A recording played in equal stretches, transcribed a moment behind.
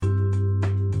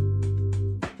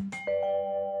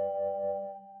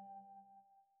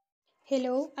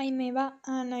Hello, I'm Eva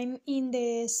and I'm in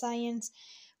the Science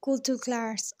Culture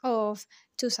class of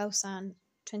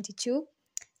 2022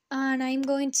 and I'm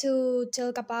going to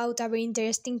talk about a very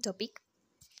interesting topic.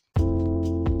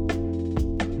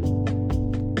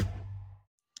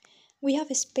 We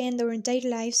have spent our entire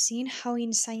lives seeing how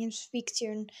in science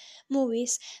fiction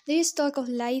movies there is talk of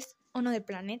life on other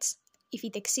planets, if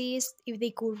it exists, if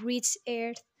they could reach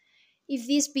Earth, if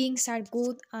these beings are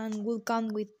good and will come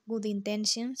with good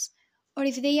intentions, or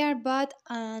if they are bad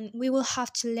and we will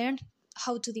have to learn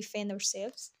how to defend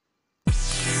ourselves.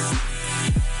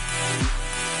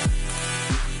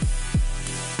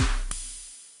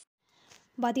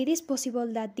 But it is possible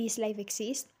that this life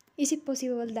exists. Is it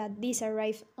possible that these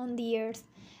arrive on the earth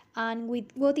and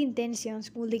with what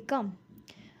intentions will they come?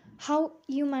 How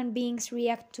human beings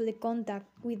react to the contact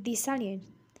with these aliens?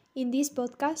 In this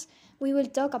podcast, we will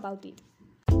talk about it.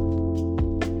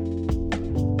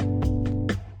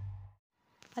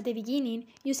 At the beginning,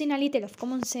 using a little of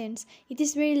common sense, it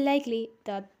is very likely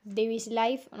that there is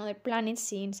life on other planets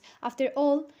since, after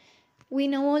all, we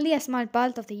know only a small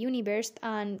part of the universe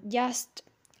and just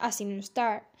as in a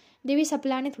star, there is a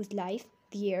planet with life,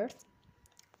 the Earth.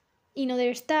 In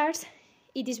other stars,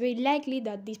 it is very likely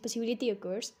that this possibility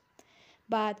occurs.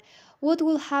 But what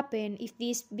will happen if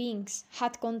these beings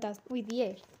had contact with the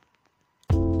Earth?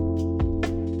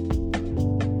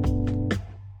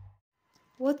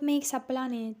 What makes a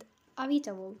planet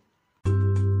habitable?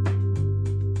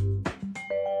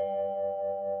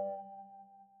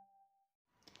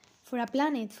 For a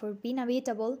planet for being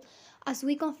habitable, as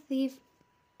we conceive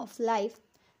of life,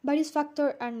 various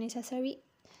factors are necessary.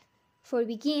 For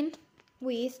begin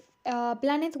with, a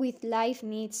planet with life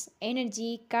needs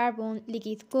energy, carbon,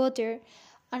 liquid water,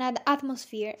 and an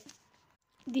atmosphere.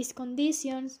 These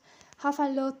conditions have a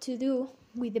lot to do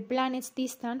with the planet's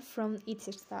distance from its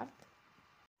star.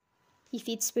 If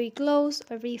it's very close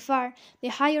or very far, the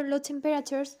high or low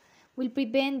temperatures will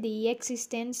prevent the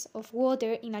existence of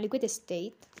water in a liquid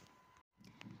state.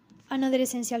 Another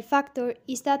essential factor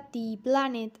is that the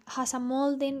planet has a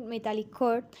molten metallic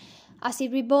core. As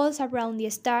it revolves around the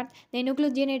star, the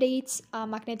nucleus generates a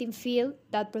magnetic field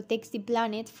that protects the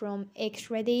planet from X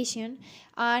radiation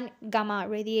and gamma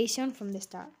radiation from the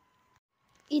star.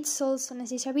 It's also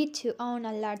necessary to own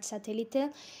a large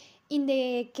satellite. In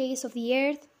the case of the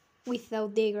Earth,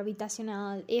 without the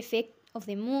gravitational effect of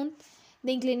the Moon,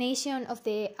 the inclination of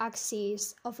the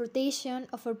axis of rotation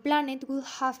of our planet will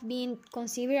have been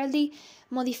considerably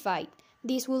modified.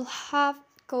 This will have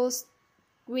caused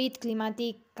great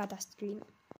climatic catastrophe.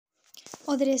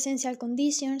 Other essential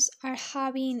conditions are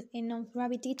having enough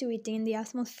gravity to retain the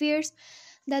atmospheres,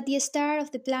 that the star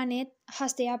of the planet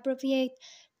has the appropriate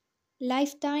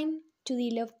lifetime to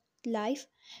develop life.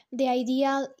 The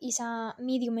ideal is a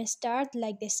medium star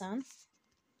like the Sun.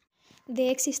 The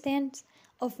existence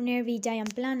of nearby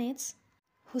giant planets,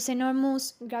 whose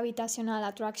enormous gravitational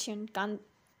attraction can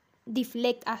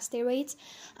deflect asteroids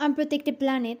and protect the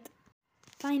planet.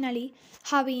 Finally,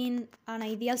 having an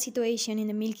ideal situation in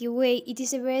the Milky Way, it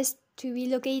is the best to be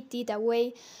located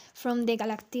away from the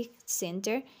galactic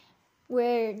center,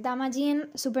 where damaging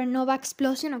supernova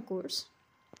explosion occurs.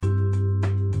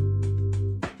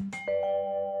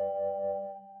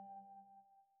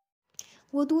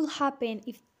 What would happen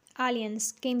if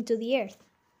aliens came to the Earth?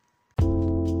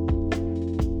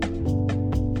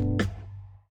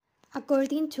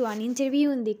 According to an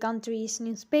interview in the country's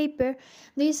newspaper,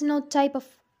 there is no type of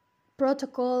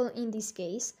protocol in this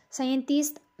case.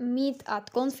 Scientists meet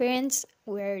at conference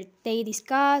where they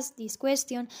discuss this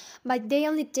question, but they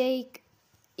only take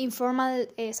informal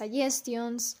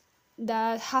suggestions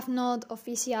that have not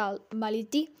official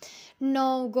validity.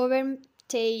 No government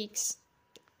takes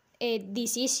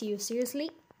this issue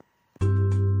seriously.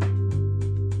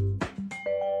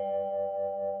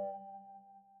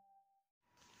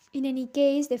 In any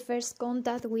case, the first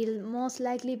contact will most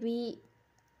likely be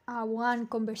a one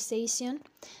conversation.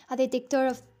 A detector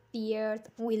of the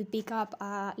Earth will pick up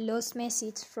a lost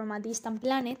message from a distant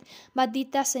planet, but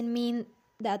it doesn't mean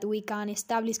that we can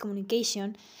establish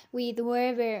communication with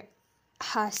whoever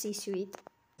has issued it.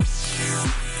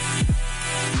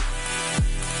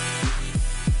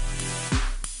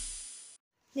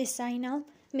 The signal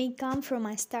may come from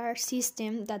a star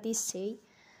system that is, say,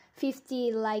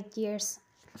 50 light years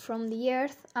from the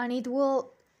Earth, and it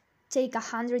will take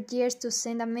 100 years to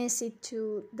send a message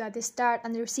to that star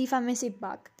and receive a message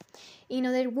back. In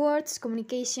other words,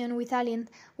 communication with aliens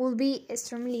will be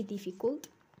extremely difficult.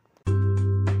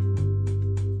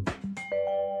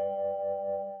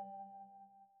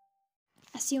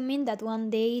 assuming that one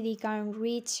day they can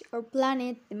reach our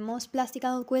planet, the most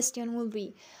practical question will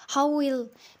be how will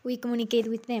we communicate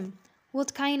with them?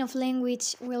 What kind of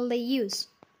language will they use?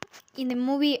 In the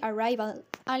movie Arrival,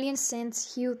 aliens sent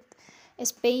huge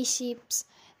spaceships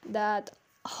that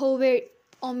hover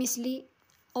ominously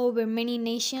over many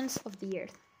nations of the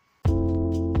earth.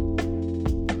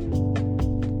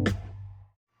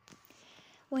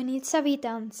 When its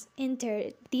inhabitants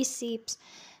enter these ships,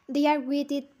 they are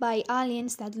greeted by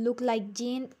aliens that look like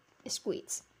giant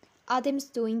squids. Attempts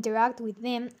to interact with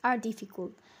them are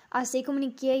difficult, as they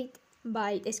communicate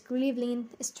by scribbling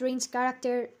strange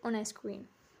characters on a screen.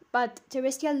 But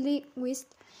terrestrial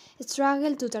linguists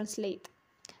struggle to translate.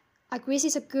 A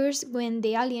crisis occurs when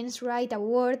the aliens write a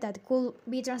word that could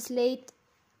be translated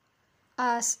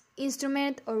as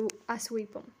instrument or as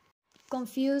weapon.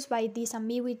 Confused by this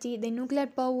ambiguity, the nuclear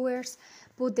powers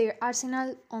put their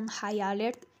arsenal on high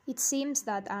alert. It seems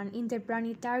that an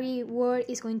interplanetary war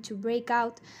is going to break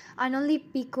out, and only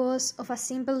because of a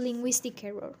simple linguistic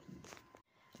error.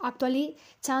 Actually,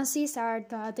 chances are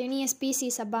that any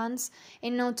species advanced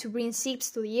enough to bring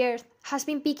ships to the Earth has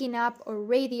been picking up our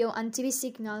radio and TV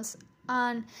signals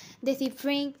and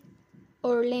deciphering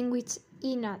our language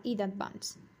in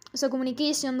advance. So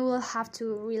communication will have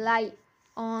to rely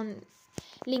on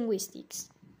linguistics.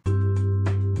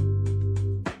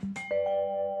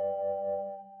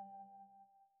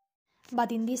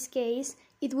 But in this case,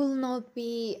 it will not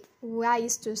be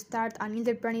wise to start an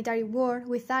interplanetary war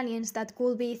with aliens that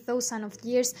could be thousands of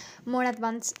years more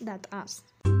advanced than us.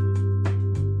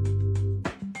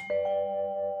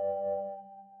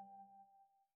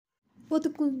 What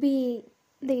could be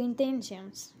their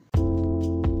intentions?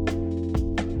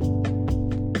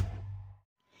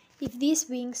 If these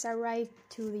beings arrive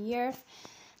to the Earth,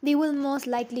 they will most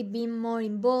likely be more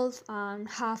involved and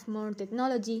have more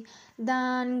technology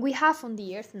than we have on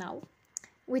the Earth now,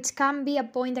 which can be a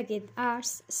point against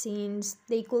us since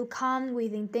they could come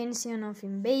with the intention of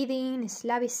invading,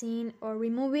 establishing, or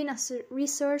removing a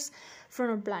resource from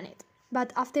our planet.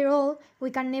 But after all, we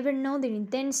can never know their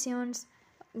intentions,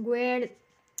 where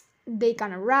they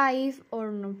can arrive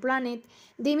on our planet.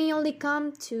 They may only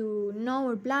come to know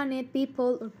our planet,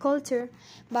 people, or culture,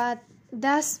 but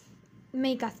does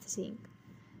make us think.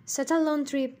 Such a long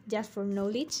trip just for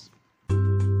knowledge?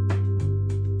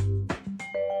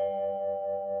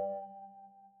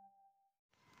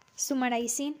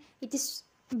 Summarizing, it is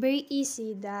very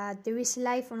easy that there is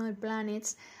life on other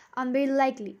planets and very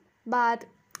likely, but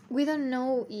we don't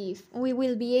know if we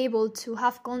will be able to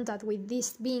have contact with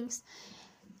these beings,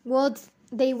 what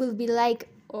they will be like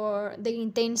or their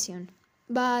intention.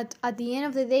 But at the end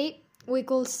of the day, we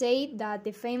could say that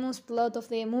the famous plot of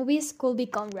the movies could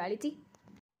become reality.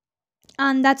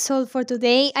 And that's all for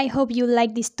today. I hope you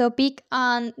liked this topic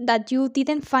and that you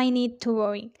didn't find it too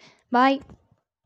boring. Bye.